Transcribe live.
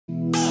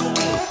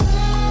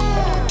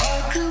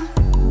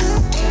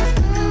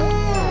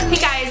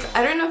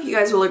you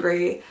guys will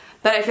agree,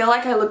 but I feel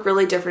like I look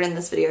really different in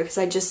this video because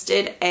I just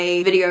did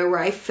a video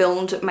where I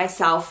filmed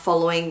myself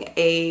following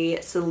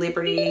a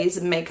celebrity's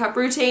makeup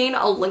routine.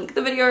 I'll link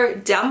the video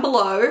down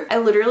below. I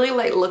literally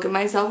like look at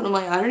myself and I'm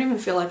like, I don't even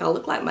feel like I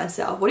look like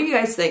myself. What do you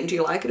guys think? Do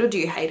you like it or do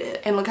you hate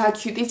it? And look how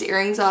cute these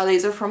earrings are.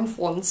 These are from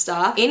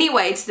Fawnstar.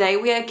 Anyway, today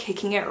we are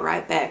kicking it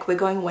right back. We're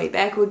going way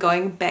back. We're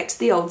going back to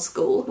the old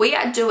school. We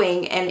are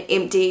doing an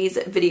empties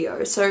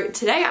video. So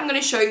today I'm going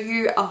to show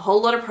you a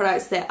whole lot of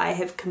products that I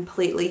have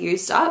completely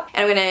used up.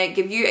 And I'm going to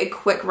give you a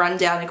quick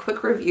rundown, a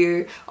quick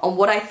review on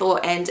what I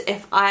thought and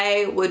if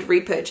I would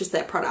repurchase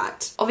that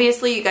product.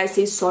 Obviously you guys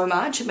see so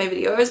much in my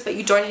videos, but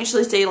you don't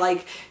actually see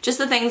like just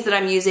the things that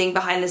I'm using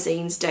behind the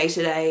scenes day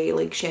to day,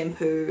 like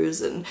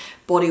shampoos and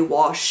body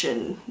wash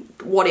and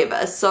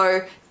whatever.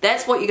 So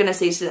that's what you're gonna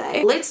see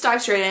today. Let's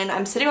dive straight in.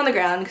 I'm sitting on the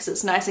ground because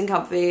it's nice and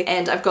comfy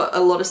and I've got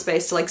a lot of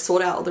space to like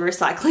sort out all the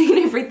recycling and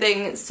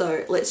everything,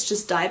 so let's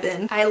just dive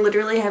in. I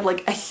literally have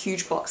like a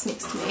huge box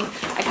next to me.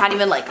 I can't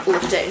even like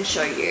lift it and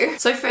show you.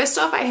 So first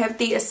off, I have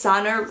the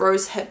Asana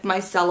Rose Hip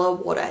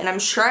Micellar Water, and I'm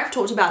sure I've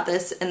talked about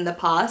this in the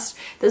past.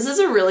 This is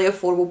a really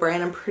affordable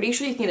brand. I'm pretty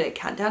sure you can get it at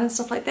Countdown and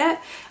stuff like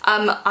that.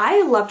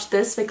 I loved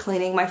this for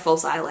cleaning my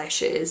false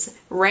eyelashes.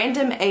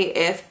 Random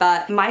AF,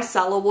 but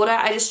micellar water,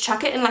 I just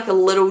chuck it in like a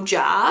little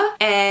jar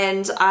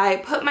and I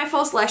put my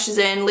false lashes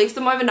in, leave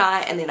them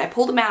overnight, and then I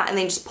pull them out and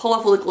then just pull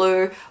off all the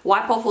glue,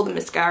 wipe off all the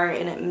mascara,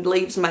 and it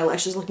leaves my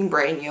lashes looking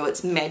brand new.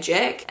 It's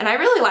magic. And I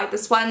really like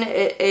this one.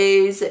 It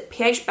is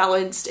pH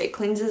balanced, it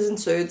cleanses and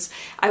soothes.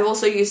 I've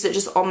also used it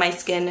just on my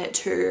skin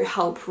to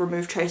help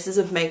remove traces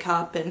of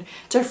makeup and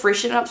to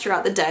freshen up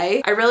throughout the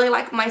day. I really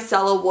like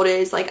micellar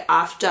waters like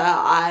after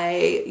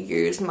I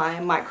use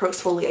my micro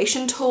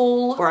exfoliation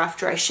tool or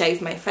after I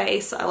shave my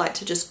face. I like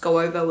to just go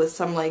over with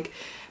some like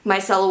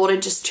micellar water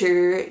just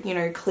to, you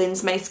know,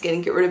 cleanse my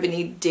skin, get rid of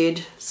any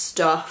dead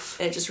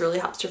stuff. It just really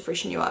helps to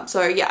freshen you up.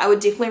 So yeah, I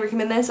would definitely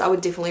recommend this. I would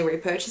definitely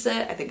repurchase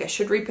it. I think I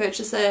should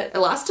repurchase it. It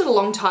lasted a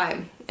long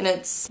time and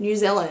it's New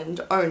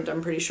Zealand owned,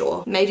 I'm pretty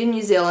sure. Made in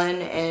New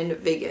Zealand and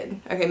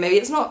vegan. Okay, maybe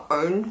it's not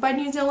owned by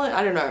New Zealand.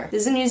 I don't know.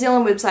 There's a New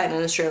Zealand website and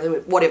an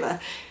Australia, whatever.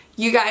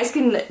 You guys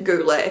can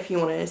Google it if you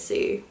want to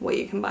see where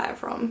you can buy it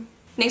from.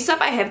 Next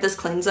up I have this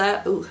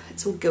cleanser. Ooh,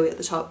 it's all gooey at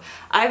the top.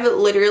 I've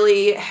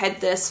literally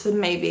had this for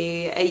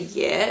maybe a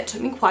year. It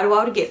took me quite a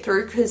while to get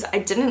through because I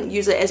didn't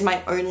use it as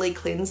my only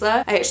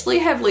cleanser. I actually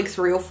have like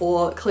 3 or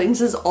 4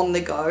 cleansers on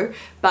the go,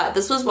 but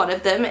this was one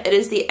of them. It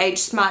is the Age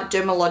Smart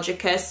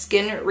Dermalogica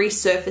Skin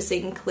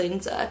Resurfacing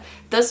Cleanser.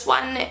 This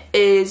one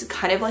is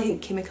kind of like a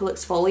chemical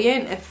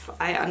exfoliant, if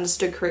I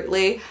understood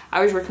correctly.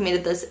 I was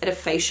recommended this at a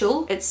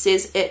facial. It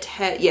says it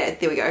had, yeah,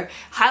 there we go.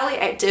 Highly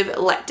active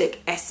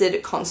lactic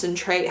acid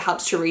concentrate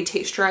helps to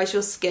retexturize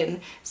your skin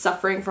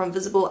suffering from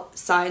visible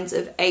signs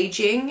of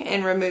aging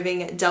and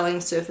removing dulling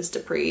surface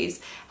debris,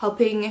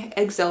 helping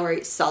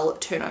accelerate cell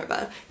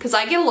turnover. Because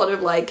I get a lot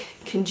of like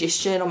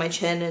congestion on my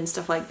chin and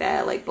stuff like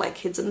that, like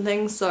blackheads and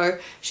things. So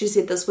she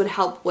said this would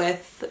help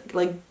with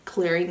like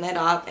clearing that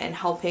up and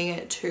helping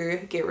it to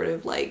get rid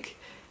of like,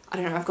 I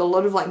don't know, I've got a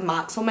lot of like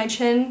marks on my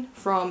chin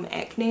from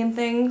acne and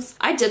things.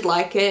 I did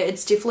like it.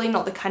 It's definitely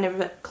not the kind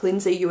of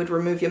cleanser you would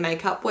remove your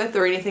makeup with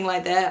or anything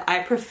like that. I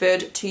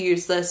preferred to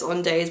use this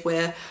on days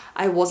where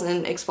I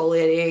wasn't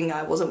exfoliating,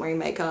 I wasn't wearing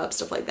makeup,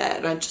 stuff like that,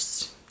 and I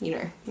just, you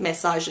know,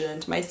 massage it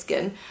into my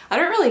skin. I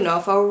don't really know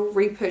if I'll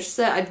repurchase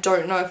it. I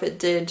don't know if it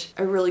did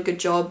a really good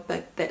job,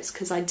 but that's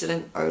because I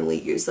didn't only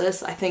use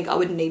this. I think I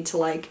would need to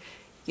like,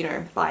 you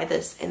know, buy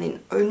this and then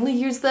only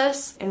use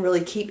this and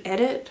really keep at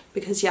it,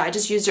 because yeah, I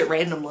just used it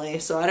randomly,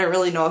 so I don't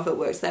really know if it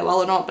works that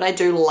well or not. But I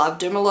do love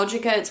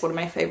Dermalogica. It's one of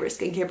my favorite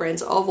skincare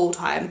brands of all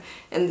time,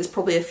 and there's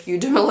probably a few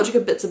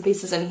Dermalogica bits and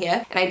pieces in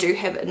here. And I do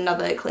have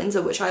another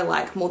cleanser which I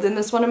like more than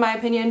this one in my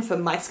opinion for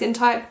my skin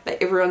type, but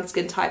everyone's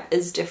skin type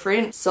is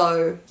different.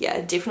 So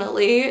yeah,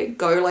 definitely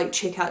go like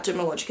check out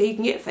Dermalogica. You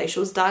can get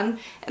facials done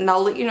and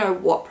they'll let you know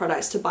what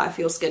products to buy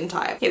for your skin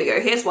type. Here we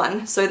go, here's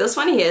one. So this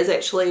one here is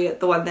actually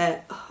the one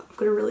that, I've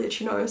got a really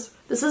itchy nose.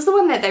 This is the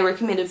one that they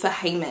recommended for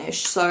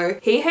Hamish. So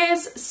he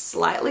has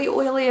slightly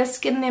oilier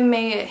skin than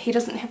me. He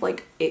doesn't have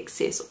like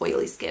excess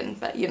oily skin,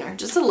 but you know,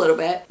 just a little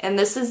bit. And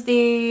this is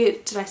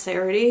the, did I say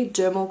already?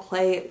 Dermal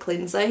Clay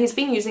Cleanser. He's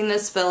been using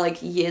this for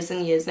like years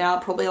and years now,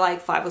 probably like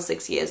 5 or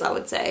 6 years I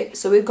would say.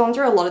 So we've gone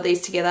through a lot of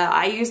these together.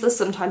 I use this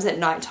sometimes at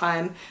night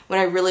time when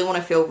I really want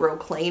to feel real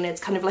clean. It's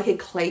kind of like a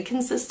clay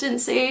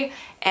consistency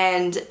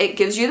and it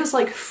gives you this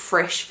like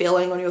fresh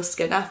feeling on your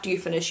skin after you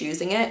finish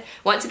using it.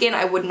 Once again,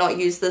 I would not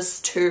use this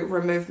to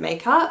remove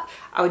makeup.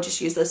 I would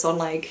just use this on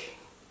like,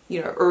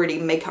 you know, already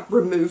makeup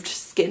removed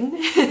skin.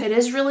 It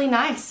is really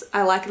nice.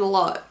 I like it a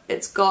lot.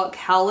 It's got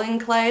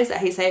kaolin clay, is that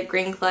how you say it?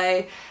 Green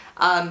clay,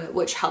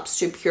 which helps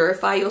to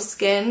purify your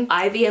skin.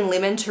 Ivy and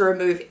lemon to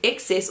remove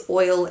excess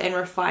oil and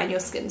refine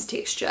your skin's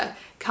texture.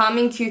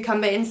 Calming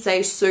cucumber and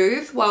sage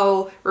soothe,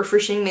 while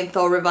refreshing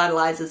menthol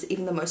revitalizes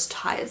even the most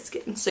tired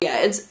skin. So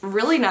yeah, it's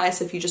really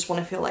nice if you just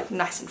want to feel like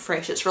nice and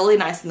fresh. It's really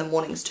nice in the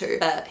mornings too.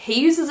 But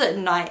he uses it at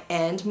night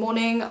and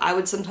morning. I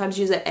would sometimes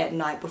use it at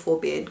night before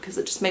bed because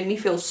it just made me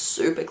feel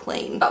super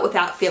clean, but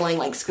without feeling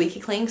like squeaky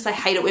clean, because I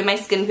hate it when my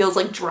skin feels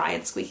like dry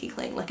and squeaky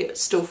clean. Like it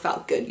still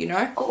felt good, you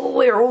know? Oh,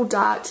 we're all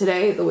dark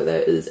today. The weather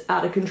is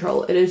out of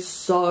control. It is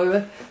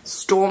so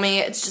stormy.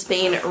 It's just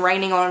been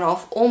raining on and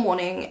off all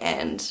morning,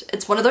 and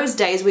it's one of those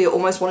days where you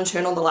almost want to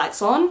turn all the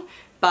lights on,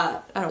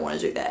 but I don't want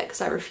to do that because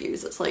I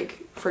refuse. It's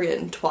like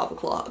friggin' 12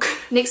 o'clock.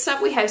 Next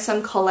up we have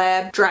some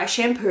Collab dry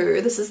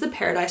shampoo. This is the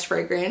Paradise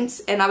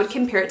fragrance, and I would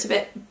compare it to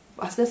I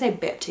was gonna say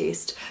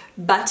Baptiste.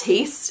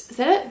 Batiste, is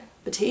that it?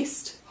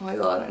 Batiste? Oh my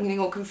god, I'm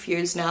getting all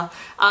confused now.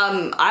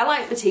 I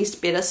like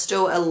Batiste better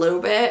still a little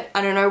bit.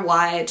 I don't know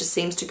why, it just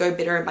seems to go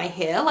better in my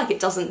hair. Like it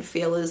doesn't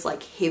feel as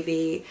like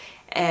heavy,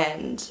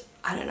 and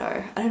I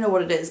don't know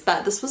what it is,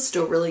 but this was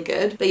still really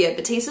good. But yeah,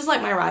 Batiste is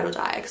like my ride or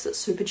die because it's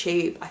super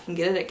cheap. I can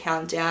get it at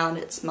Countdown,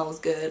 it smells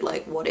good,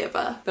 like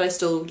whatever. But I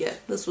still, yeah,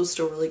 this was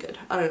still really good.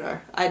 I don't know,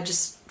 I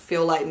just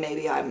feel like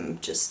maybe I'm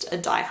just a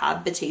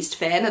die-hard Batiste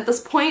fan at this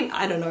point.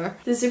 I don't know.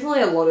 There's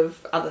definitely a lot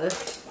of other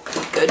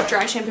good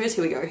dry shampoos.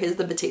 Here we go, here's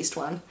the Batiste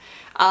one.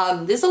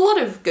 There's a lot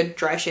of good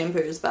dry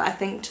shampoos, but I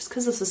think just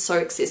because this is so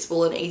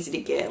accessible and easy to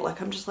get, like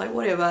I'm just like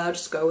whatever, I'll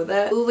just go with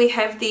it. Ooh, we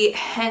have the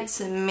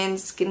Handsome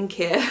Men's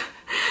Skincare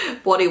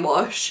body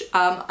wash.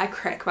 I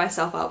crack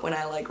myself up when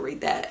I like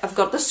read that. I've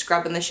got the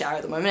scrub in the shower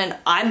at the moment and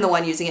I'm the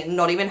one using it,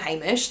 not even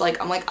Hamish.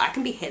 Like I'm like, I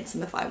can be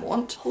handsome if I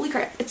want. Holy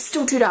crap, it's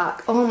still too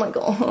dark. Oh my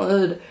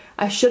god.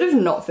 I should have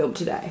not filmed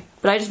today,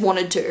 but I just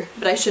wanted to,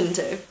 but I shouldn't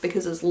have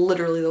because it's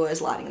literally the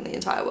worst lighting in the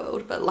entire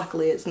world. But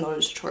luckily it's not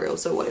a tutorial,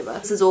 so whatever.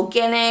 This is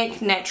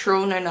organic,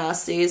 natural, no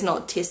nasties,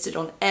 not tested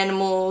on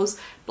animals,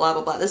 blah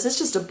blah blah. This is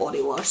just a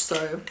body wash,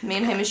 so me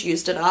and Hamish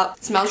used it up.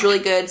 It smells really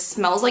good.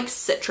 Smells like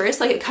citrus,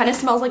 like it kind of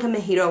smells like a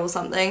mojito or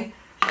something.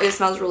 It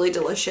smells really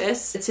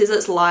delicious. It says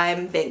it's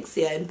lime,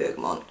 banksia and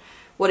bergamot,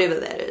 whatever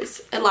that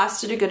is. It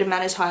lasted a good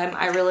amount of time.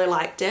 I really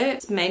liked it.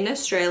 It's made in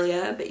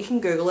Australia, but you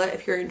can Google it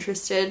if you're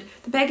interested.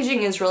 The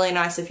packaging is really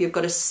nice if you've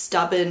got a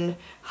stubborn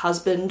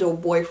husband or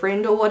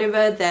boyfriend or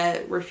whatever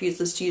that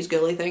refuses to use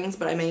girly things,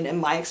 but I mean in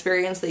my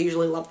experience they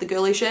usually love the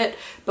girly shit.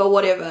 But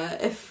whatever,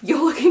 if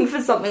you're looking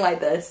for something like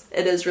this,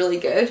 it is really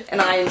good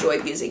and I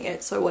enjoyed using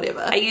it, so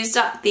whatever. I used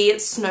up the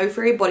Snow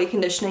Fairy body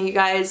conditioner. You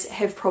guys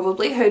have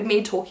probably heard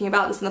me talking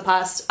about this in the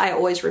past. I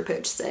always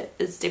repurchase it.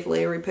 It's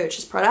definitely a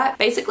repurchase product.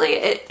 Basically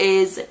it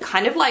is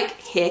kind of like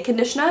hair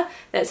conditioner.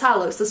 That's how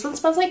it looks. This one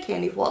smells like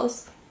candy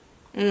floss.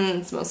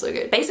 It smells so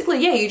good.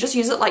 Basically, yeah, you just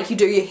use it like you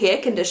do your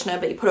hair conditioner,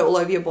 but you put it all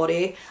over your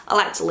body. I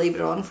like to leave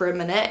it on for a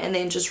minute and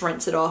then just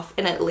rinse it off,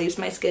 and it leaves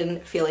my skin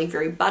feeling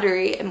very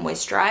buttery and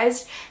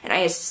moisturized. And I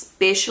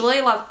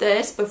especially love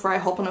this before I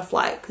hop on a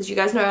flight, because you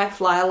guys know I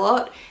fly a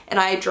lot and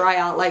I dry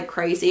out like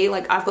crazy.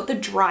 Like I've got the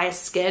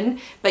driest skin,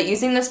 but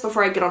using this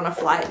before I get on a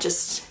flight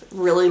just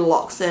really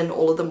locks in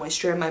all of the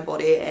moisture in my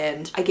body,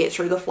 and I get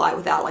through the flight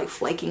without like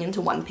flaking into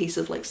one piece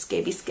of like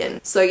scabby skin.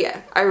 So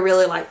yeah, I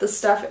really like this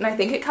stuff, and I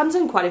think it comes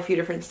in quite a few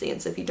different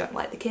scents if you don't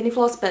like the candy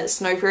floss, but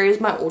Snow Fairy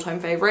is my all-time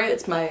favorite.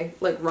 It's my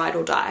like ride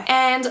or die.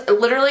 And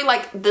literally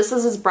like this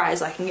is as bright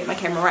as I can get my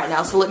camera right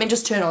now, so let me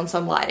just turn on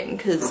some lighting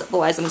because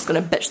otherwise I'm just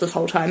gonna bitch this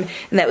whole time.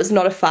 And that was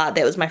not a fart,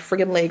 that was my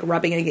friggin' leg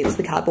rubbing against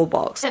the cardboard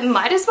box. It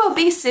might as well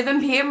be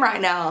 7 p.m.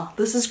 right now.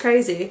 This is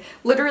crazy.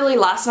 Literally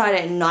last night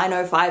at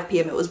 9:05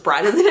 p.m. it was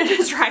brighter than it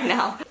is right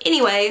now.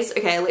 Anyways,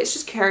 okay, let's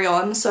just carry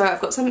on. So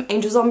I've got some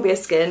Angels on Bare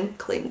Skin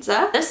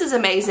cleanser. This is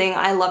amazing.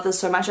 I love this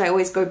so much. I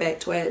always go back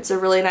to it. It's a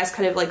really nice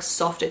kind of like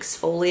soft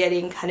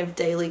exfoliating kind of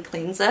daily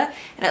cleanser,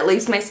 and it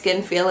leaves my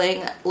skin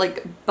feeling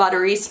like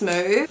buttery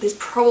smooth. There's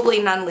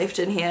probably none left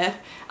in here.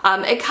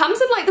 It comes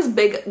in like this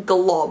big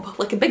glob,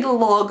 like a big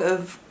log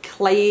of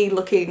clay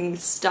looking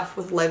stuff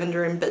with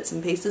lavender and bits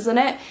and pieces in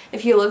it.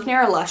 If you live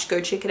near a Lush,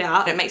 go check it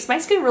out. It makes my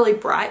skin really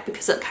bright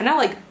because it kind of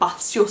like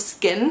buffs your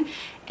skin.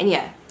 And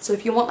yeah, so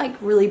if you want like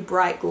really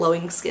bright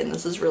glowing skin,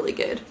 this is really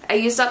good. I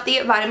used up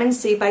the Vitamin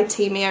C by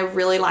Teami. I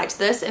really liked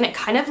this, and it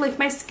kind of left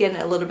my skin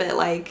a little bit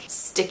like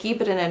sticky,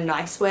 but in a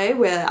nice way,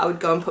 where I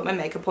would go and put my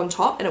makeup on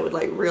top and it would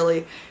like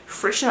really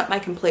freshen up my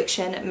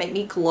complexion, make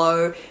me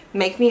glow,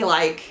 make me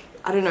like,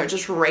 I don't know,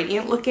 just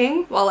radiant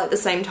looking, while at the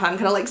same time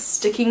kind of like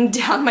sticking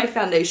down my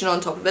foundation on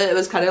top of it. It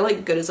was kind of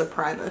like good as a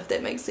primer, if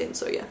that makes sense.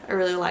 So yeah, I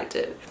really liked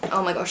it.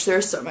 Oh my gosh, there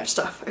is so much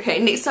stuff.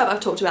 Okay, next up, I've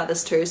talked about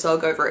this too, so I'll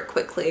go over it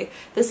quickly.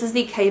 This is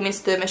the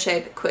KMS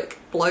Thermoshape Quick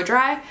Blow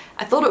Dry.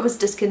 I thought it was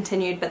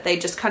discontinued, but they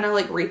just kind of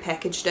like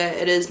repackaged it.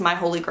 It is my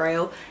holy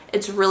grail.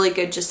 It's really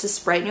good just to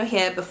spray in your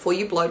hair before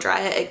you blow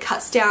dry it. It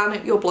cuts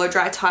down your blow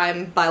dry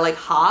time by like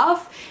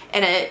half,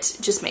 and it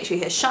just makes your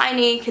hair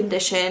shiny,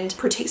 conditioned,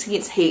 protects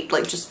against heat,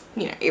 like just,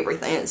 you know,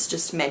 everything. It's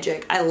just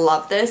magic. I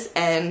love this,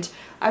 and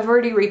I've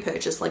already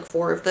repurchased like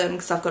 4 of them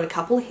because I've got a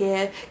couple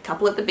here, a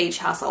couple at the beach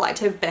house. I like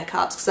to have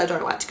backups because I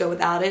don't like to go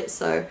without it,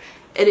 so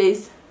it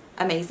is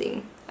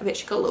amazing. I've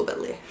actually got a little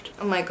bit left.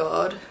 Oh my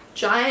god.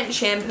 Giant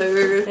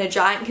shampoo and a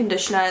giant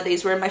conditioner.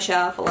 These were in my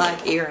shower for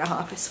like a year and a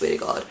half, I swear to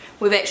god.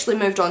 We've actually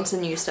moved on to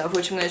new stuff,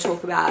 which I'm going to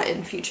talk about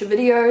in future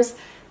videos.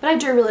 But I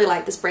do really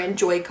like this brand,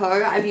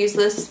 Joico. I've used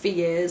this for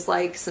years,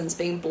 like since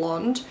being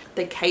blonde.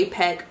 The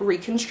K-Pack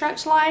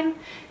Reconstruct line.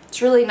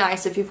 It's really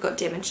nice if you've got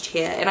damaged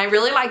hair. And I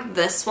really like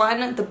this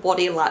one, the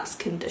Body Luxe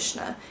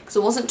conditioner, because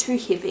it wasn't too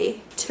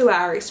heavy. 2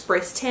 Hour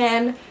Express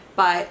Tan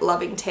by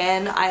Loving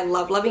Tan. I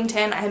love Loving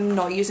Tan. I am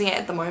not using it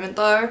at the moment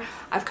though.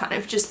 I've kind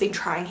of just been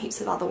trying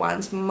heaps of other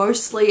ones,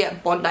 mostly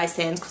at Bondi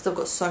Sands because I've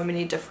got so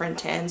many different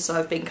tans, so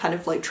I've been kind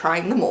of like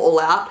trying them all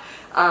out.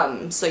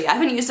 So yeah, I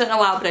haven't used it in a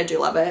while, but I do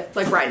love it.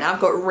 Like right now I've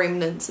got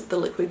remnants of the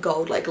liquid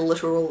gold, like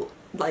literal,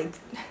 like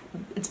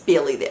it's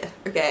barely there,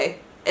 okay?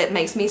 It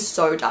makes me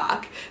so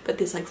dark, but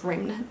there's like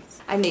remnants.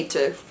 I need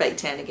to fake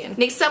tan again.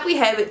 Next up we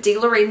have Di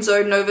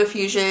Lorenzo Nova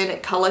Fusion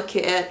Color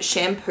Care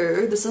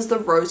Shampoo. This is the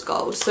rose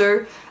gold.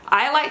 So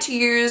I like to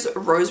use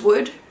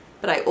rosewood,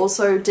 but I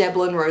also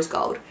dabble in rose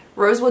gold.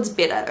 Rosewood's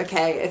better,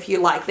 okay, if you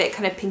like that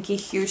kind of pinky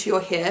hue to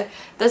your hair.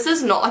 This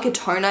is not like a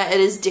toner,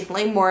 it is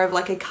definitely more of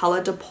like a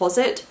color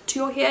deposit to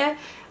your hair.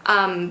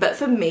 But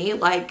for me,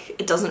 like,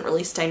 it doesn't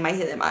really stain my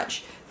hair that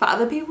much. For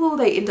other people,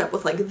 they end up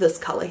with like this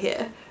color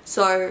hair.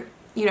 So,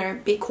 you know,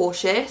 be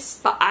cautious.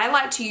 But I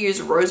like to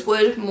use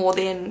rosewood more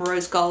than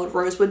rose gold.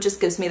 Rosewood just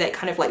gives me that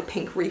kind of like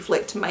pink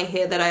reflect to my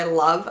hair that I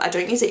love. I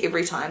don't use it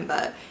every time,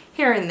 but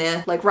here and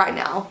there. Like right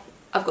now,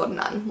 I've got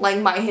none. Like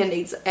my hair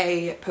needs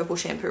a purple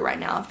shampoo right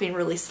now. I've been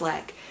really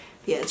slack.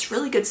 Yeah, it's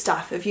really good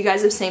stuff. If you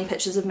guys have seen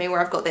pictures of me where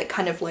I've got that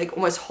kind of like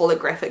almost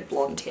holographic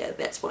blonde hair,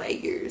 that's what I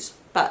use.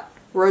 But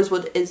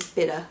rosewood is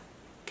better.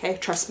 Okay,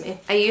 trust me.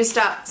 I used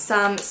up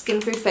some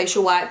Skin Food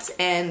facial wipes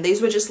and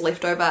these were just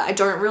leftover. I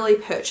don't really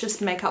purchase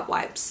makeup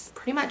wipes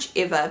pretty much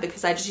ever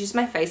because I just use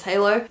my face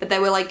halo, but they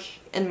were like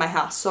in my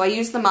house. So I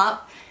used them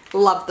up.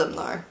 Love them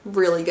though,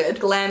 really good.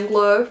 Glam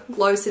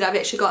Glow Set. I've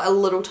actually got a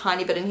little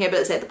tiny bit in here, but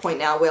it's at the point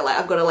now where like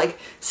I've got to like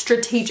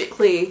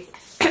strategically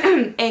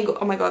angle.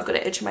 Oh my god, I've got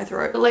an itch in my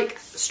throat. But like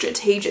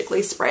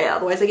strategically spray it,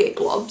 otherwise I get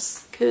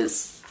globs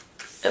because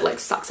it like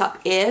sucks up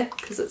air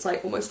because it's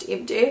like almost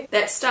empty.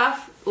 That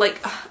stuff,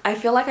 like I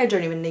feel like I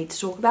don't even need to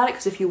talk about it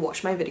because if you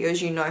watch my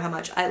videos you know how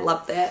much I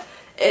love that.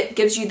 It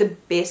gives you the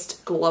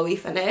best glowy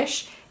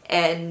finish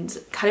and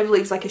kind of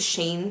leaves like a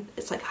sheen.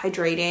 It's like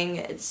hydrating,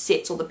 it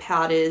sets all the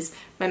powders.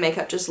 My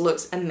makeup just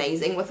looks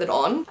amazing with it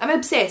on. I'm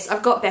obsessed.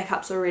 I've got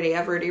backups already.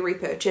 I've already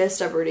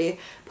repurchased. I've already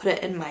put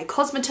it in my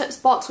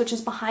Cosmetips box, which is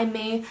behind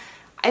me.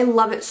 I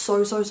love it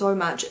so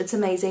much. It's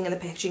amazing and the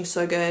packaging's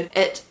so good.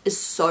 It is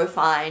so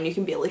fine. You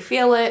can barely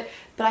feel it.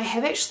 But I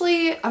have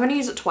actually, I've only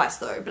used it twice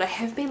though, but I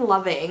have been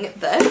loving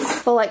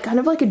this for like kind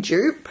of like a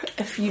dupe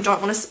if you don't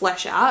want to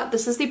splash out.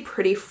 This is the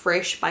Pretty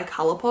Fresh by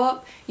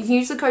Colourpop. You can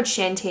use the code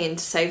Shannon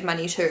to save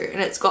money too,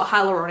 and it's got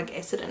hyaluronic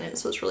acid in it,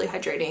 so it's really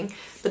hydrating.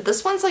 But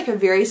this one's like a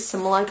very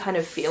similar kind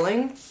of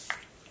feeling.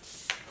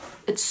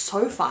 It's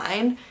so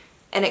fine.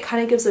 And it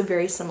kind of gives a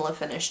very similar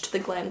finish to the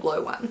Glam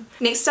Glow one.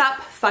 Next up,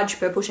 Fudge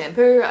Purple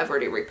Shampoo. I've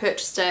already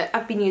repurchased it.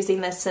 I've been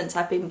using this since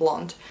I've been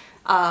blonde.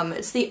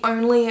 It's the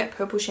only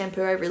purple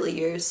shampoo I really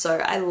use, so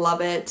I love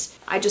it.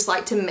 I just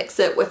like to mix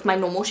it with my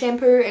normal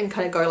shampoo and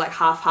kind of go like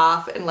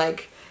half-half and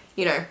like,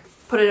 you know,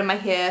 put it in my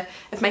hair.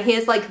 If my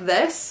hair's like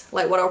this,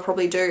 like what I'll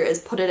probably do is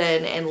put it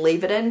in and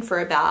leave it in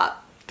for about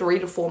 3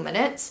 to 4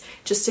 minutes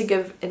just to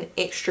give an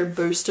extra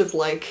boost of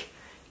like,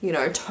 you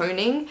know,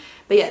 toning.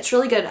 But yeah, it's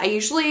really good. I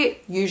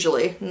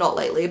usually, not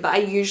lately, but I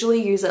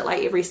usually use it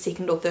like every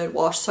 2nd or 3rd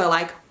wash, so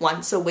like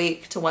once a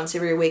week to once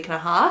every week and a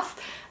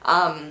half.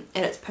 And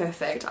it's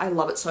perfect. I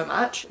love it so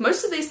much.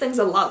 Most of these things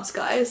are loves,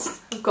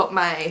 guys. I've got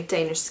my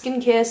Danish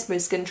skincare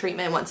smooth skin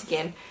treatment. Once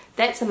again,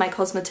 that's in my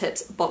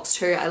Cosmetips box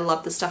too. I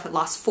love this stuff. It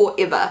lasts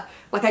forever.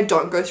 Like I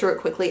don't go through it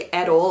quickly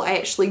at all. I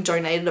actually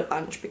donated a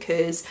bunch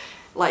because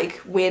like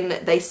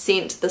when they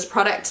sent this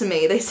product to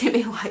me, they sent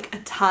me like a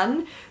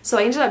ton, so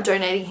I ended up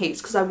donating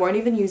heaps because I won't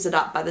even use it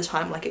up by the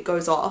time like it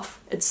goes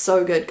off. It's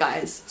so good,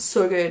 guys,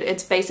 so good.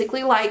 It's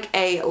basically like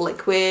a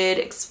liquid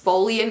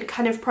exfoliant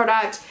kind of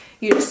product.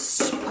 You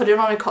just put it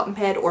on a cotton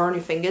pad or on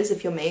your fingers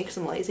if you're me, because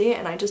I'm lazy,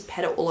 and I just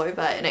pat it all over,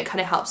 and it kind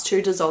of helps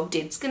to dissolve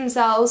dead skin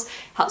cells,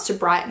 helps to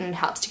brighten,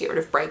 helps to get rid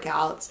of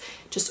breakouts,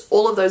 just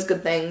all of those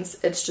good things.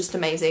 It's just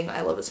amazing.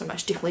 I love it so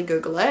much. Definitely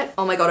Google it.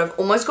 Oh my god, I've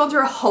almost gone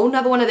through a whole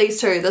nother one of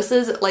these too. This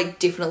is like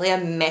definitely a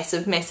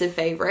massive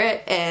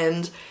favorite,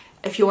 and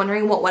if you're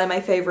wondering what one of my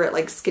favorite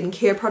like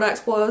skincare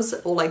products was,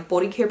 or like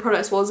body care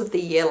products was of the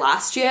year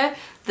last year,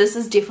 this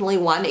is definitely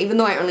one, even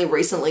though I only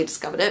recently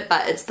discovered it,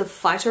 but it's the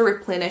Phyto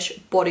Replenish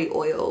Body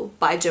Oil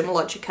by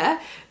Dermalogica,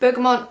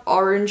 Bergamot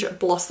Orange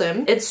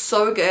Blossom. It's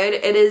so good.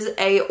 It is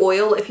a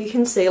oil, if you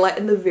can see like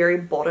in the very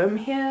bottom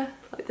here,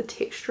 like the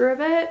texture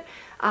of it.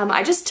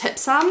 I just tip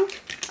some.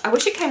 I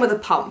wish it came with a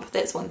pump,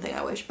 that's one thing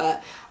I wish,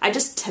 but I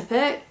just tip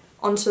it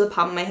onto the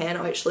palm of my hand.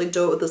 I'll actually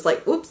do it with this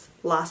like, whoops,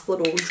 last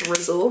little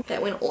drizzle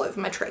that went all over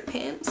my track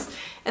pants,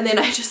 and then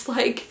I just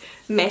like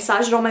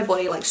massage it on my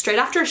body like straight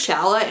after a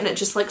shower, and it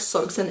just like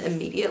soaks in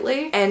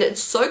immediately, and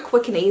it's so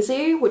quick and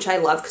easy, which I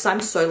love because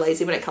I'm so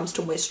lazy when it comes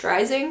to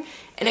moisturizing,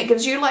 and it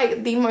gives you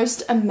like the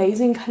most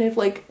amazing kind of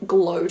like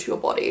glow to your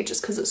body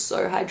just because it's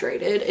so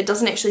hydrated. It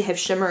doesn't actually have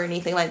shimmer or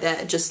anything like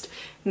that, it just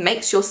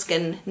makes your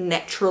skin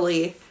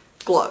naturally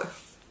glow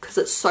because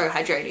it's so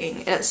hydrating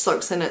and it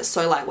soaks in, it's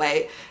so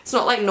lightweight. It's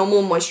not like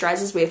normal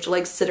moisturizers where you have to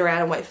like sit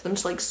around and wait for them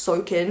to like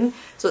soak in,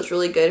 so it's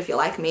really good if you're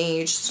like me,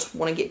 you just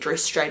want to get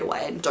dressed straight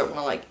away and don't want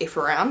to like F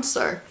around.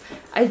 So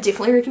I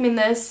definitely recommend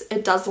this.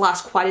 It does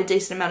last quite a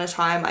decent amount of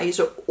time. I used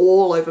it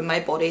all over my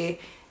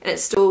body and it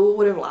still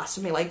would have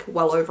lasted me like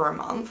well over a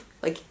month,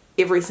 like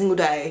every single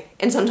day,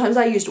 and sometimes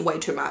I used way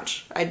too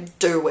much. I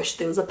do wish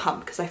there was a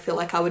pump because I feel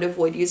like I would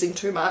avoid using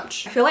too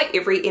much. I feel like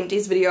every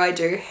empties video I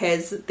do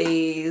has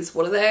these,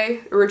 what are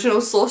they?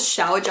 Original Source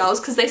shower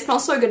gels because they smell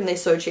so good and they're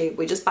so cheap.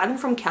 We just buy them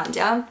from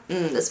Countdown.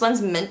 This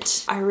one's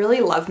mint. I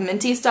really love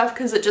minty stuff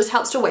because it just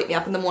helps to wake me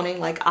up in the morning,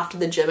 like after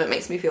the gym. It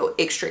makes me feel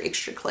extra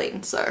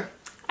clean, so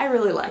I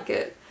really like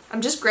it. I'm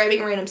just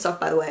grabbing random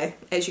stuff, by the way,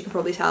 as you can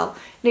probably tell.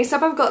 Next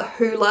up I've got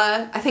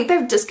Hoola. I think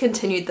they've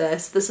discontinued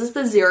this. This is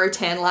the Zero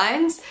Tan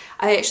Lines.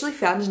 I actually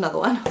found another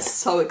one. I was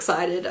so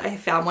excited. I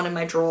found one in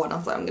my drawer and I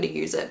was like, I'm going to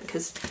use it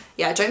because,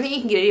 yeah, I don't think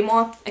you can get it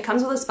anymore. It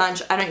comes with a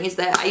sponge. I don't use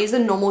that. I use a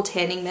normal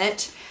tanning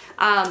mitt.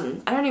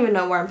 I don't even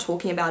know where I'm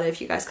talking about it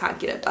if you guys can't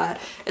get it, but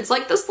it's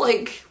like this,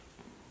 like,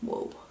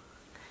 whoa.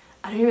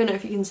 I don't even know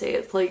if you can see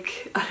it. It's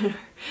like, I don't know,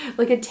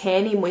 like a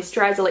tanny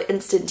moisturizer, like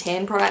instant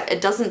tan product. It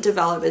doesn't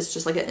develop as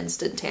just like an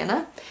instant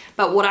tanner.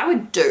 But what I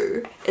would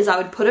do is I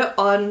would put it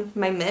on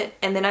my mitt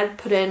and then I'd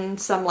put in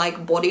some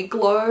like Body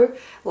Glow,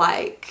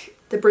 like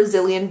the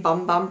Brazilian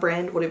Bum Bum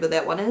brand, whatever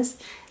that one is,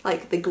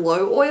 like the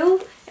glow oil,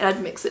 and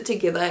I'd mix it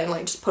together and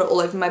like just put it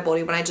all over my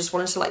body when I just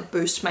wanted to like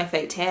boost my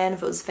fake tan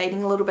if it was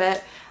fading a little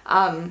bit.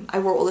 I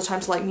wore it all the time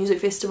to like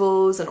music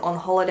festivals and on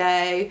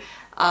holiday.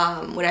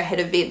 When I had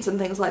events and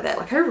things like that.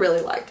 Like I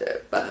really liked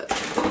it, but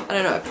I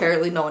don't know,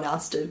 apparently no one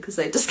else did because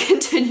they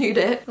discontinued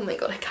it. Oh my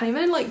god, I can't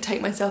even like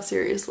take myself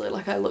seriously.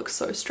 Like I look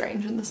so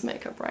strange in this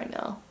makeup right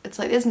now. It's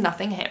like there's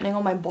nothing happening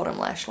on my bottom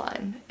lash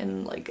line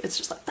and like it's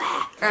just like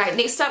bah. Alright,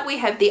 next up we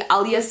have the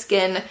Alia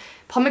Skin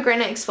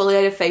Pomegranate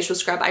Exfoliated Facial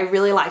Scrub. I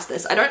really liked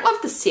this. I don't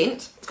love the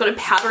scent. It's got a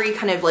powdery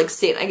kind of like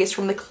scent, I guess,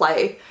 from the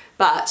clay,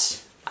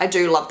 but I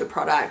do love the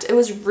product. It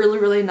was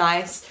really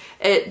nice.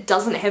 It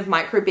doesn't have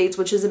microbeads,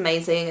 which is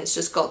amazing. It's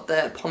just got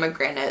the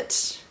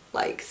pomegranate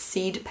like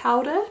seed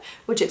powder,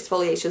 which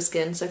exfoliates your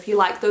skin. So if you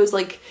like those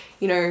like,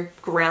 you know,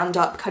 ground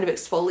up kind of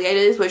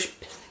exfoliators, which,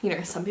 you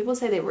know, some people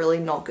say they're really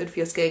not good for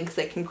your skin because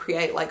they can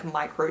create like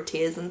micro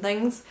tears and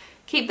things,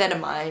 keep that in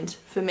mind.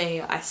 For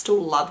me, I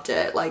still loved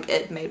it. Like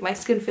it made my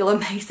skin feel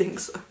amazing,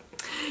 so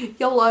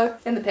YOLO.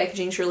 And the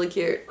packaging's really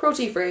cute.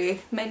 Cruelty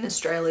free, made in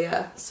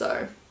Australia,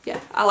 so yeah,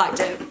 I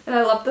liked it. And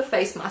I love the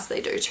face mask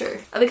they do too.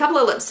 And a couple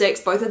of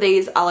lipsticks, both of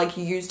these are like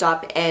used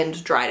up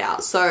and dried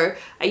out. So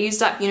I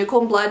used up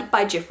Unicorn Blood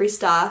by Jeffree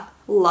Star.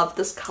 Love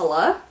this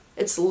color.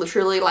 It's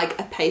literally like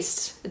a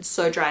paste. It's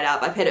so dried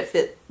up. I've had it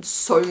for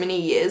so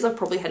many years. I've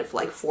probably had it for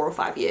like 4 or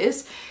 5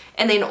 years.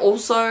 And then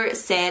also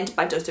Sand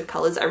by Dose of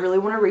Colors. I really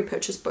want to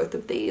repurchase both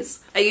of these.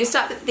 I used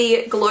up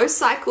the Glow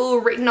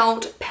Cycle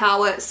Retinol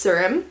Power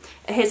Serum.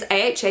 It has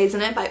AHAs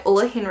in it by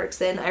Ulla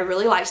Henriksen. I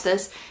really liked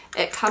this.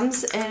 It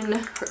comes in,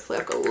 hopefully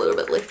I've got a little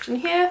bit left in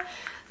here.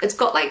 It's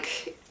got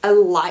like a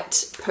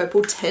light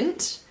purple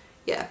tint.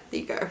 Yeah, there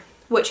you go.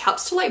 Which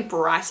helps to like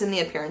brighten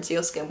the appearance of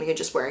your skin when you're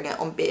just wearing it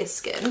on bare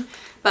skin.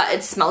 But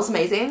it smells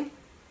amazing.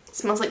 It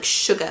smells like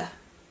sugar,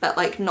 but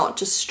like not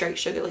just straight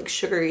sugar, like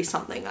sugary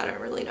something, I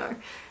don't really know.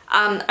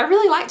 I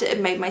really liked it.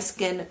 It made my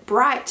skin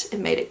bright, it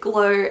made it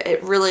glow,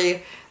 it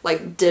really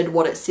like did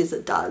what it says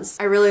it does.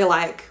 I really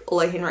like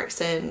Ulla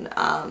Henriksen,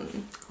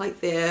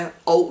 like their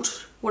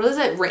what is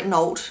it,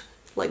 retinol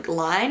like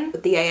line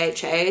with the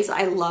AHAs.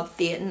 I love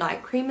their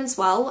night cream as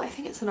well. I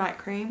think it's a night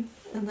cream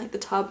in like the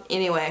tub.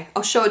 Anyway,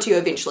 I'll show it to you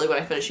eventually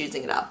when I finish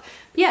using it up.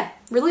 But yeah,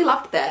 really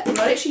loved that. I'm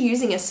not actually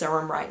using a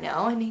serum right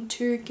now. I need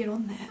to get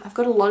on that. I've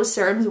got a lot of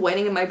serums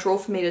waiting in my drawer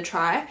for me to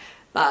try,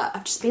 but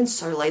I've just been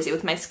so lazy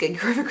with my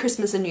skincare over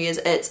Christmas and New Year's.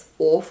 It's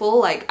awful.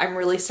 Like I'm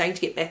really starting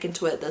to get back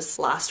into it this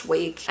last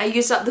week. I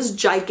used up this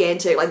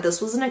gigantic, like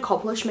this was an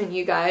accomplishment,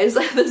 you guys.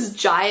 This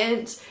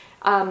giant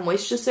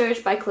Moisture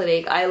Surge by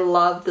Clinique. I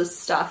love this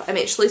stuff. I'm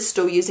actually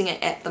still using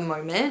it at the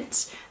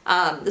moment.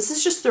 This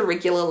is just the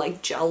regular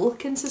like gel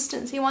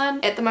consistency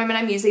one. At the moment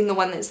I'm using the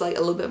one that's like a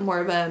little bit more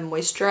of a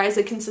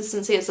moisturizer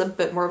consistency. It's a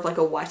bit more of like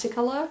a whiter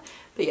color,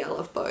 but yeah, I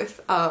love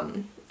both.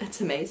 It's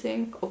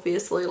amazing.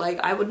 Obviously, like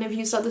I wouldn't have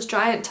used up this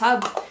giant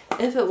tub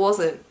if it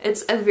wasn't.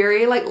 It's a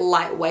very like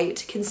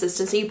lightweight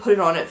consistency. You put it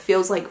on, it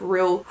feels like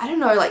real, I don't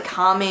know, like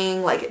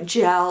calming, like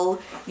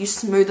gel. You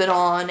smooth it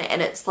on and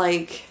it's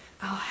like,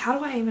 oh, how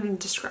do I even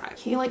describe?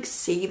 Can you like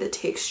see the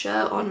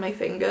texture on my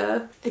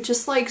finger? It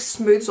just like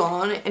smooths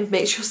on and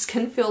makes your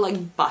skin feel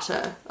like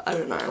butter. I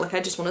don't know, like I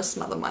just want to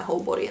smother my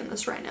whole body in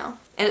this right now.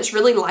 And it's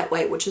really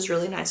lightweight, which is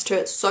really nice too.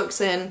 It soaks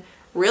in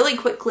really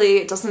quickly.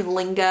 It doesn't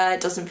linger,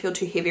 it doesn't feel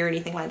too heavy or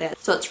anything like that.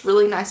 So it's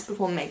really nice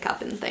before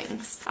makeup and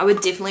things. I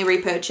would definitely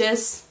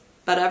repurchase,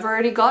 but I've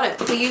already got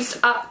it. We used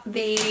up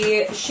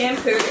the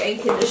shampoo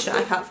and conditioner.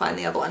 I can't find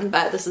the other one,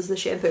 but this is the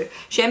shampoo.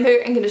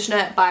 Shampoo and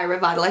conditioner by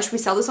Revitalish. We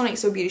sell this on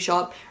XO Beauty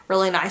Shop.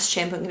 Really nice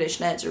shampoo and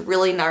conditioner. It's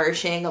really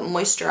nourishing,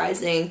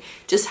 moisturizing,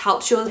 just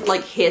helps your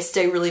like hair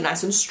stay really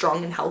nice and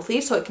strong and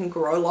healthy so it can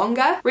grow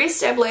longer.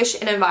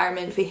 Re-establish an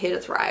environment for hair to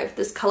thrive.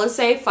 This color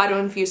safe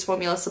phyto-infused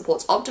formula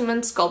supports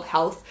optimum scalp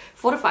health,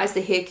 fortifies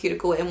the hair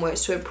cuticle, and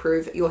works to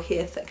improve your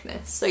hair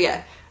thickness. So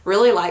yeah,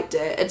 really liked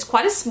it. It's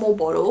quite a small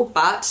bottle,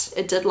 but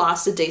it did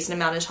last a decent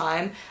amount of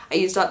time. I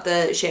used up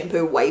the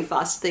shampoo way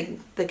faster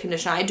than the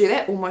conditioner. I do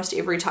that almost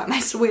every time, I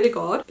swear to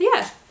God. But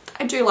yeah,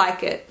 I do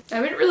like it. I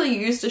haven't really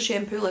used a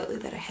shampoo lately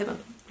that I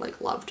haven't like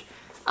loved.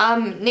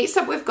 Next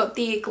up we've got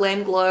the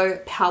Glam Glow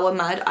Power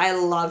Mud. I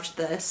loved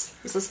this.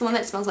 Is this the one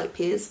that smells like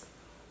pears?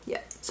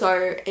 Yeah.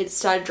 So it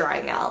started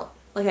drying out.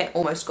 Like I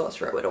almost got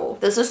through it all.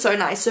 This is so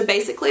nice. So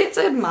basically it's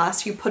a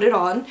mask. You put it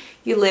on,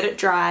 you let it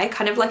dry,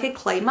 kind of like a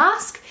clay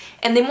mask.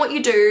 And then what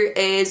you do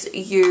is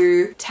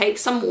you take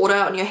some water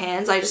on your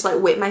hands. I just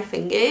like wet my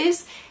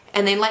fingers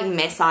and then like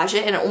massage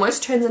it, and it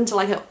almost turns into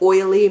like an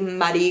oily,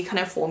 muddy kind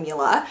of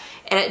formula.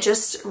 And it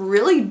just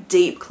really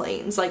deep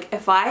cleans. Like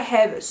if I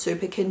have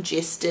super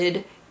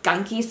congested,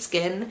 gunky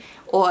skin,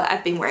 or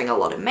I've been wearing a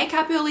lot of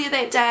makeup earlier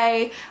that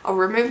day, I'll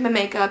remove my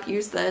makeup,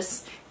 use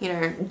this, you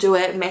know, do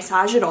it,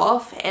 massage it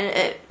off, and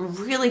it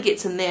really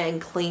gets in there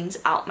and cleans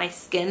out my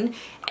skin.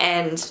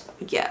 And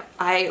yeah,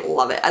 I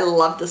love it. I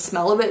love the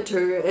smell of it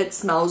too. It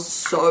smells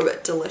so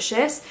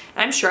delicious.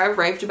 And I'm sure I've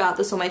raved about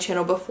this on my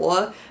channel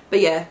before,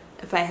 but yeah,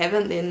 if I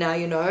haven't, then now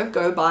you know.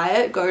 Go buy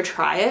it, go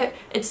try it.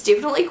 It's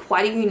definitely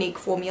quite a unique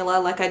formula.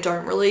 Like I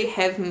don't really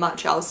have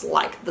much else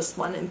like this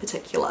one in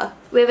particular.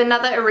 We have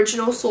another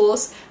original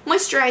source,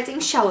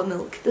 moisturizing shower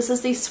milk. This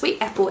is the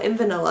sweet apple and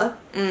vanilla.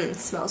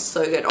 Smells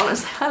so good.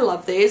 Honestly, I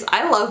love these.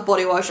 I love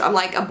body wash. I'm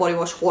like a body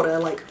wash hoarder.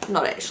 Like,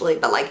 not actually,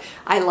 but like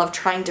I love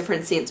trying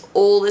different scents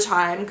all the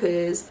time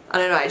because I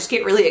don't know, I just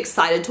get really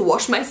excited to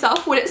wash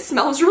myself when it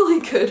smells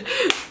really good.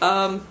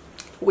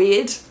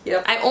 Weird.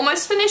 Yep. I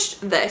almost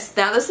finished this.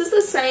 Now this is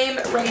the same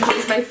range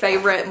as my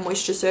favorite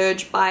Moisture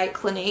Surge by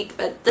Clinique,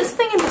 but this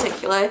thing in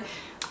particular,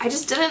 I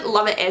just didn't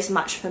love it as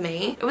much for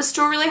me. It was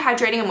still really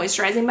hydrating and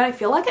moisturizing, but I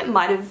feel like it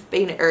might have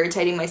been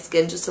irritating my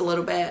skin just a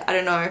little bit. I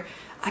don't know.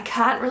 I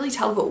can't really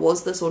tell if it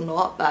was this or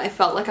not, but I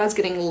felt like I was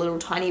getting little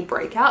tiny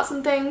breakouts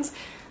and things.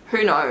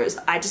 Who knows?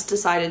 I just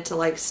decided to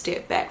like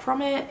step back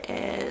from it,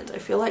 and I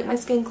feel like my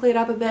skin cleared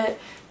up a bit.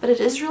 But it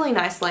is really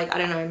nice. Like, I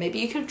don't know, maybe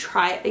you could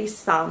try a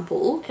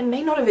sample. It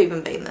may not have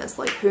even been this,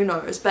 like who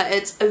knows, but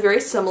it's a very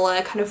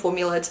similar kind of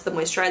formula to the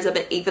moisturizer,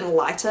 but even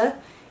lighter,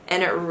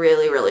 and it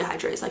really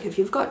hydrates. Like if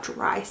you've got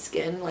dry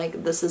skin,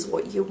 like this is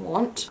what you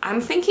want.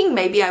 I'm thinking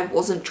maybe I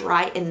wasn't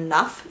dry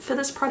enough for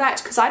this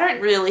product because I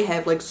don't really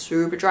have like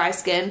super dry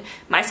skin.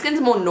 My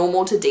skin's more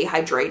normal to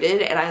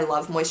dehydrated, and I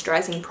love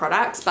moisturizing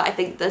products, but I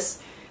think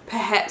this,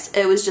 perhaps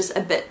it was just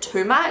a bit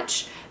too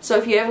much. So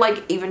if you have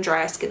like even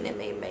drier skin than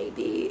me,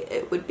 maybe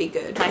it would be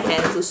good. My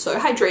hands are so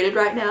hydrated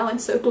right now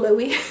and so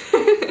glowy.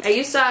 I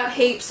used up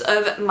heaps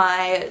of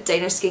my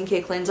Danish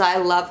skincare cleanser. I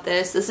love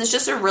this. This is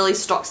just a really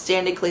stock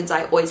standard cleanser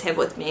I always have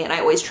with me, and I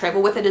always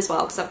travel with it as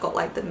well because I've got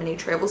like the mini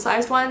travel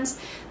sized ones.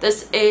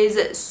 This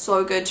is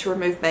so good to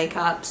remove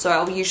makeup. So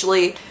I'll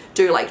usually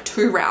do like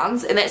 2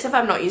 rounds, and that's if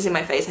I'm not using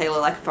my face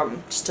halo. Like if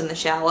I'm just in the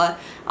shower,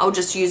 I'll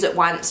just use it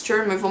once to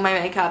remove all my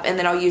makeup, and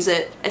then I'll use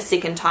it a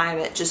second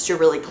time just to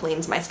really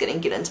cleanse my skin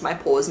and get into my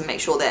pores and make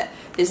sure that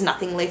there's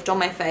nothing left on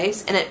my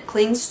face. And it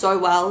cleans so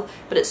well,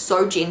 but it's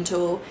so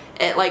gentle.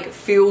 It like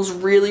feels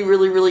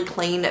really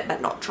clean but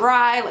not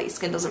dry. Like your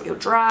skin doesn't feel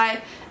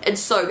dry.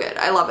 It's so good.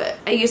 I love it.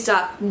 I used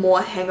up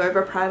more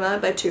Hangover Primer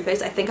by Too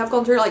Faced. I think I've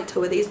gone through like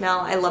 2 of these now.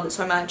 I love it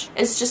so much.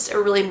 It's just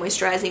a really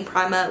moisturizing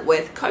primer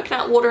with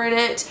coconut water in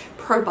it,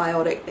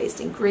 probiotic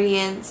based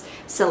ingredients,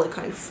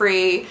 silicone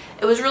free.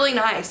 It was really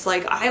nice.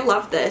 Like I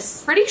love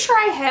this. Pretty sure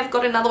I have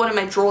got another one in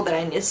my drawer that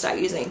I need to start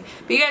using.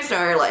 But you guys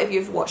know, like if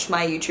you've watched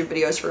my YouTube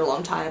videos for a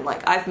long time,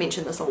 like I've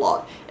mentioned this a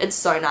lot. It's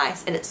so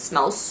nice and it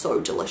smells so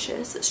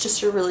delicious. It's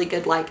just a really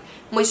good like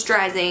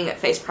moisturizing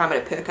face primer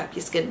to perk up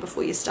your skin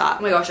before you start.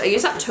 Oh my gosh, I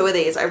used up 2 of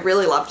these. I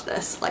really loved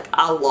this, like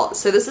a lot.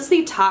 So this is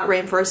the Tarte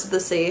Rainforest of the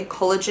Sea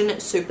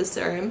Collagen Super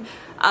Serum.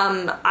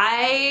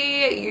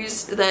 I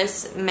used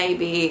this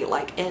maybe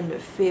like in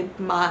Feb,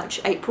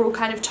 March, April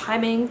kind of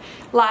timing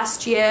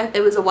last year. It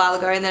was a while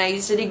ago, and then I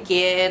used it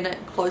again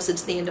closer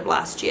to the end of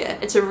last year.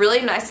 It's a really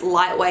nice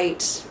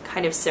lightweight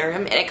kind of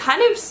serum, and it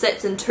kind of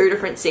sits in 2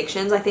 different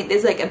sections. I think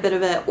there's like a bit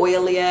of an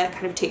oilier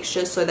kind of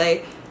texture, so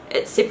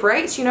it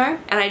separates, you know,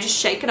 and I just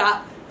shake it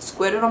up,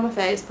 squirt it on my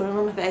face, put it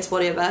on my face,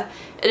 whatever.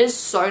 It is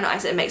so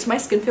nice. It makes my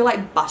skin feel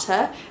like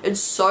butter. It's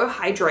so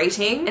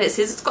hydrating, and it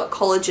says it's got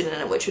collagen in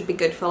it, which would be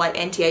good for like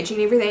anti-aging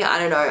and everything. I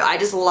don't know, I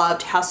just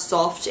loved how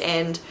soft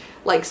and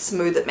like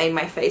smooth it made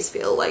my face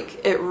feel.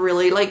 Like it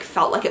really like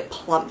felt like it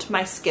plumped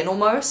my skin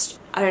almost.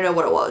 I don't know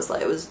what it was,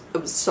 like it was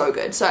so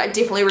good. So I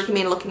definitely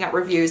recommend looking up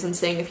reviews and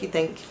seeing if you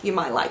think you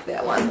might like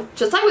that one.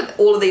 Just like with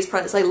all of these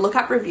products, like look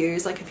up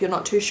reviews, like if you're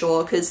not too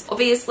sure, because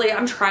obviously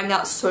I'm trying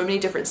out so many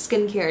different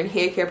skincare and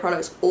hair care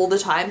products all the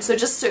time. So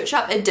just search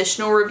up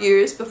additional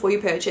reviews before you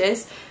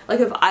purchase. Like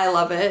if I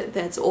love it,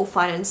 that's all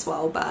fine and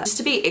swell, but just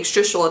to be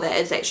extra sure that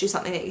it's actually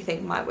something that you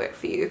think might work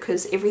for you,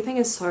 because everything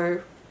is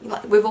so,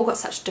 like we've all got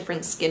such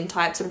different skin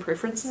types and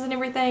preferences and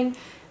everything.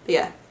 But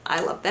yeah,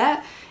 I love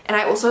that. And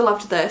I also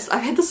loved this.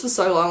 I've had this for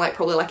so long, like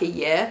probably like a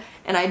year,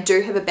 and I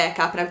do have a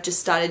backup and I've just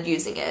started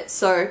using it.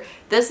 So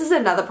this is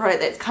another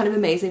product that's kind of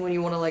amazing when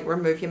you want to like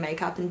remove your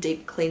makeup and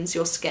deep cleanse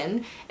your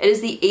skin. It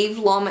is the Eve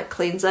Lom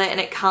cleanser, and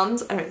it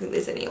comes, I don't think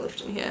there's any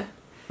left in here.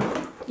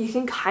 You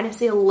can kind of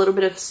see a little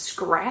bit of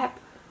scrap.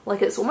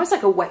 Like it's almost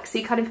like a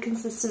waxy kind of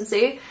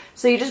consistency.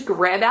 So you just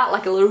grab out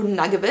like a little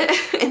nug of it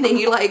and then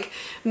you like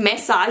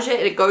massage it,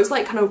 and it goes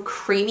like kind of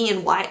creamy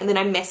and white, and then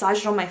I massage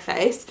it on my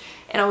face,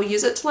 and I'll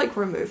use it to like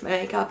remove my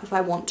makeup if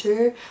I want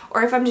to,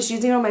 or if I'm just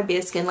using it on my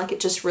bare skin, like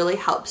it just really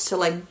helps to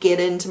like get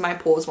into my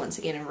pores once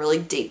again and really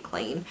deep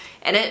clean.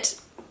 And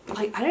it,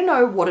 like, I don't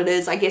know what it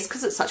is, I guess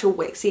because it's such a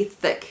waxy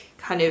thick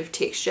kind of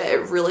texture,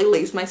 it really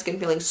leaves my skin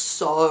feeling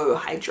so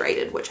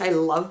hydrated, which I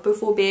love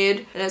before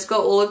bed. And it's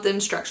got all of the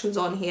instructions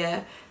on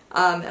here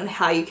and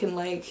how you can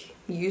like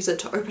use it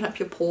to open up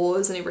your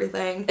pores and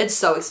everything. It's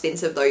so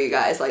expensive though, you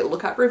guys. Like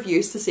look up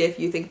reviews to see if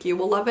you think you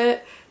will love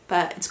it,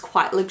 but it's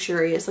quite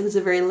luxurious. Like it's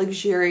a very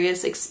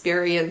luxurious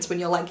experience when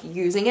you're like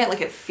using it,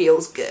 like it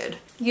feels good.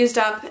 Used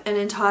up an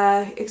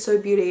entire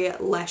XO Beauty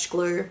lash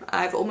glue.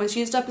 I've almost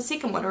used up a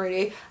second one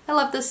already. I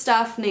love this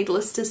stuff,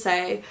 needless to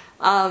say.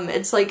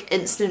 It's like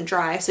instant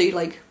dry, so you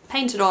like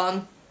paint it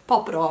on,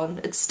 pop it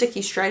on, it's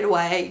sticky straight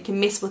away, you can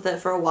mess with it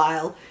for a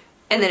while,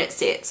 and then it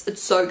sets.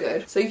 It's so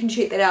good. So you can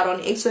check that out on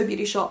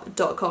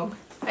xobeautyshop.com.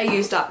 I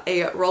used up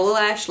a roller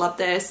lash, love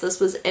this. This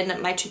was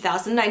in my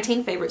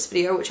 2019 favorites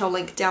video, which I'll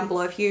link down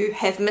below if you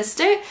have missed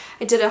it.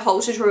 I did a whole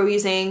tutorial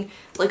using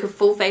like a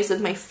full face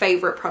of my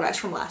favorite products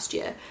from last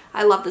year.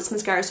 I love this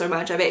mascara so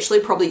much. I've actually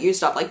probably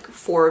used up like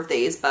 4 of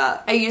these,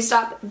 but I used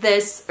up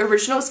this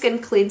Original Skin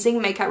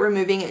Cleansing Makeup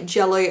Removing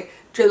Jelly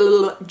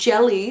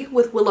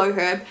with Willow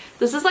Herb.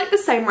 This is like the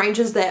same range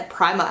as that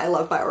primer I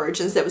Love by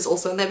Origins that was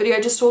also in that video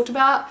I just talked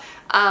about.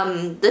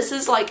 This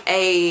is like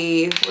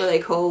a, what are they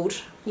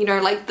called? You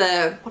know, like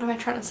the, what am I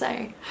trying to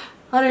say?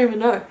 I don't even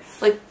know.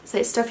 Like,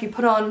 say stuff you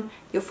put on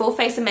your full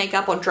face of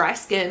makeup on dry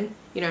skin,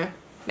 you know,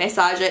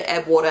 massage it,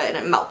 add water, and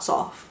it melts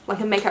off.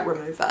 Like a makeup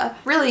remover.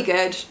 Really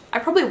good. I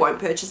probably won't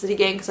purchase it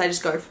again because I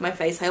just go for my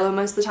face halo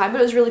most of the time, but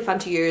it was really fun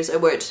to use.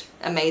 It worked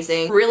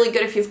amazing. Really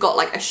good if you've got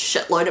like a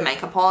shitload of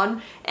makeup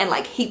on and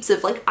like heaps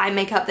of like eye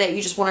makeup that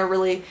you just want to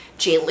really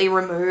gently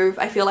remove.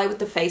 I feel like with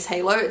the face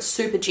halo, it's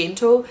super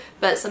gentle,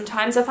 but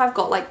sometimes if I've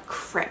got like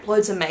crap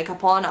loads of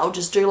makeup on, I'll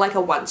just do like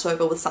a once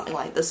over with something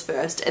like this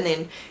first and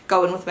then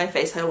go in with my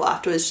face halo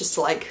afterwards just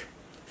to like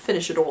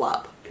finish it all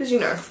up. Because you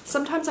know,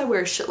 sometimes I wear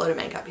a shitload of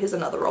makeup. Here's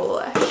another roller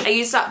lash. I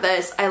used up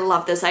this. I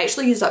love this. I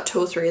actually used up 2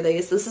 or 3 of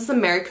these. This is the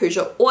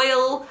Maracuja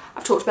oil.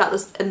 I've talked about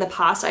this in the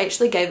past. I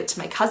actually gave it to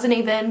my cousin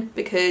even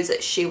because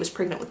she was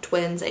pregnant with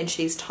twins and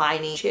she's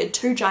tiny. She had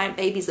 2 giant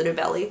babies in her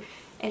belly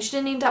and she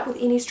didn't end up with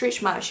any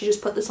stretch marks. She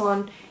just put this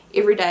on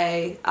every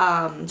day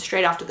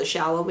straight after the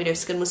shower when her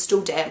skin was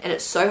still damp, and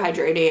it's so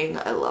hydrating.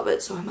 I love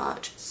it so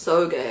much.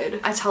 So good.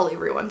 I tell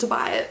everyone to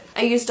buy it.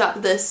 I used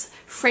up this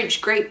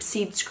French Grape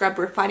Seed Scrub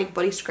Refining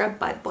Body Scrub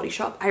by The Body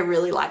Shop. I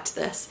really liked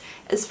this.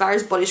 As far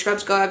as body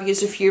scrubs go, I've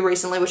used a few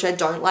recently which I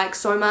don't like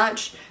so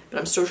much, but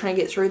I'm still trying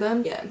to get through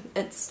them. Yeah,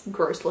 it's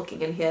gross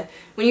looking in here.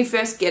 When you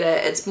first get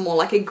it, it's more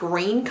like a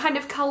green kind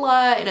of color,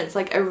 and it's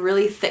like a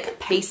really thick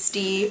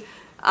pasty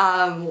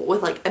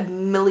with like a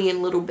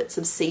million little bits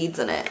of seeds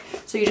in it.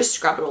 So you just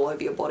scrub it all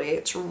over your body.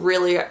 It's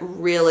really,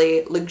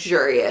 really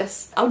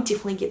luxurious. I'll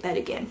definitely get that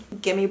again.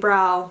 Gimme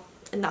Brow,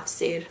 enough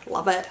said,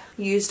 love it.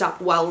 Used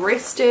up Well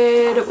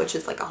Rested, which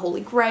is like a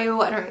holy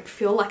grail. I don't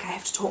feel like I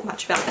have to talk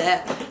much about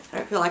that. I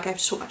don't feel like I have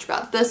to talk much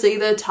about this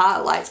either.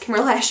 Tarte Lights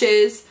Camera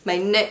Lashes. My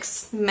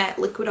NYX matte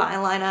liquid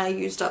eyeliner,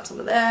 used up some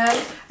of that.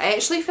 I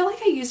actually feel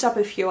like I used up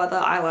a few other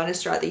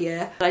eyeliners throughout the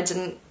year, but I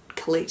didn't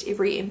collect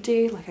every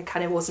empty. Like I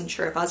kind of wasn't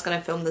sure if I was going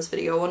to film this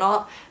video or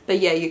not, but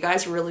yeah, you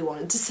guys really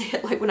wanted to see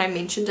it. Like when I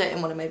mentioned it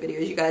in one of my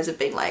videos, you guys have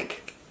been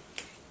like,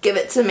 give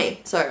it to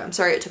me. So I'm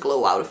sorry it took a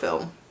little while to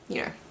film.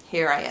 You know,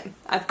 here I am.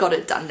 I've got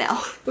it done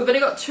now. We've only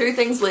got 2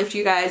 things left,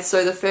 you guys.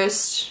 So the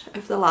first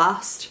of the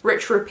last,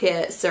 Rich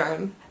Repair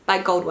Serum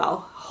by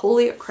Goldwell.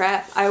 Holy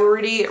crap, I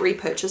already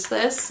repurchased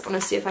this. I'm gonna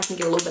see if I can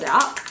get a little bit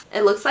out.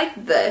 It looks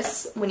like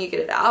this when you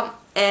get it out,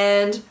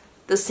 and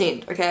the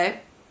scent, okay?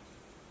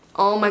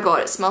 Oh my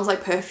god, it smells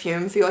like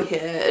perfume for your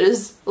hair. It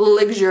is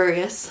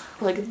luxurious,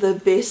 like the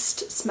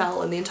best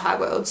smell in the entire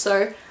world.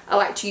 So I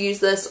like to use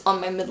this on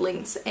my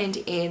mid-lengths and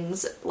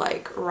ends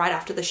like right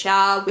after the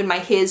shower when my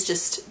hair's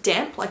just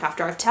damp, like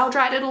after I've towel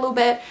dried it a little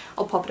bit.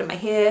 I'll pop it in my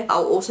hair.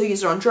 I'll also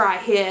use it on dry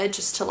hair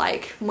just to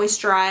like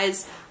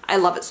moisturize. I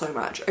love it so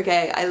much,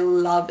 okay? I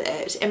love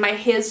it. And my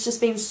hair's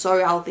just been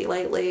so healthy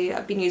lately.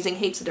 I've been using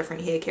heaps of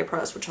different hair care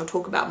products, which I'll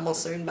talk about more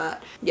soon,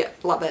 but yeah,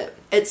 love it.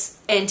 It's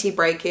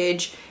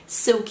anti-breakage,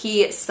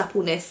 silky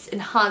suppleness,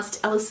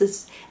 enhanced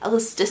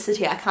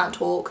elasticity, I can't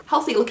talk,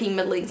 healthy looking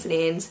middlings and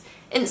ends,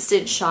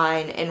 instant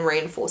shine, and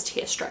reinforced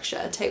hair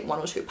structure. Take 1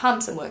 or 2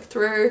 pumps and work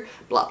through,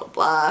 blah blah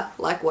blah,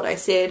 like what I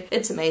said.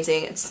 It's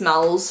amazing. It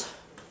smells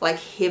like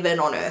heaven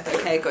on earth,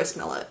 okay? Go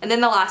smell it. And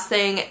then the last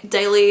thing,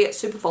 daily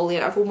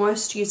superfoliant. I've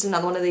almost used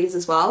another one of these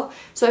as well.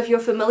 So if you're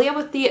familiar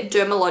with the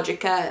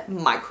Dermalogica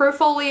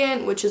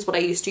microfoliant, which is what I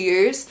used to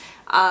use,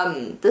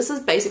 this is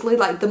basically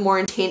like the more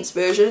intense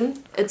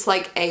version. It's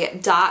like a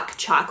dark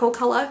charcoal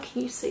color.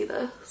 Can you see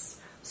this?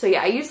 So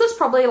yeah, I use this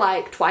probably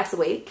like twice a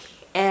week,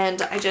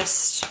 and I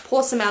just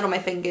pour some out on my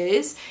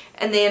fingers,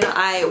 and then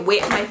I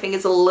wet my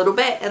fingers a little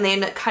bit and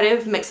then kind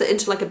of mix it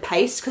into like a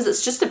paste, because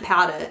it's just a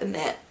powder in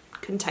that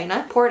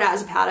container. Pour it out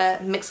as a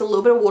powder, mix a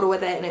little bit of water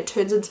with it, and it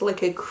turns into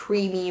like a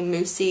creamy,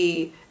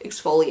 moussey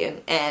exfoliant.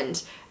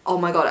 And oh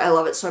my god, I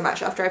love it so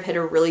much. After I've had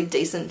a really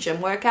decent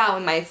gym workout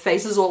and my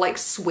face is all like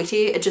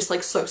sweaty, it just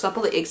like soaks up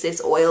all the excess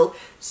oil,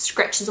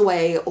 scratches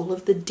away all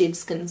of the dead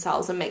skin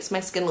cells, and makes my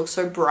skin look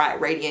so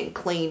bright, radiant,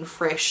 clean,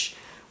 fresh,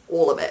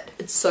 all of it.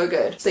 It's so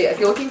good. So yeah, if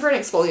you're looking for an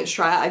exfoliant to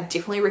try, I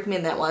definitely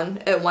recommend that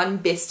one. It won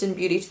Best in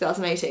Beauty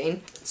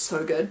 2018. It's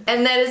so good.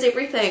 And that is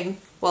everything.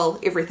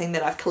 Well, everything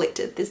that I've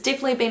collected. There's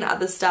definitely been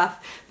other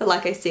stuff, but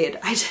like I said,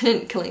 I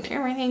didn't collect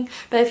everything.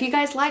 But if you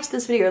guys liked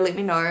this video, let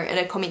me know in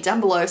a comment down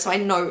below so I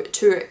know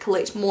to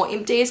collect more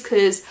empties,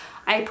 because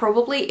I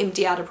probably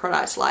empty out a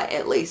product like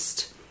at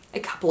least a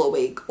couple a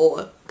week,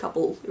 or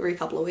every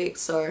couple of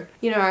weeks. So,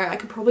 you know, I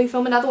could probably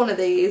film another one of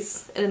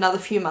these in another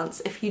few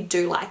months if you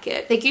do like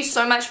it. Thank you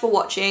so much for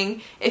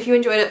watching. If you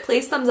enjoyed it,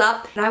 please thumbs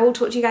up, and I will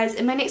talk to you guys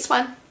in my next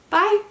one.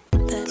 Bye!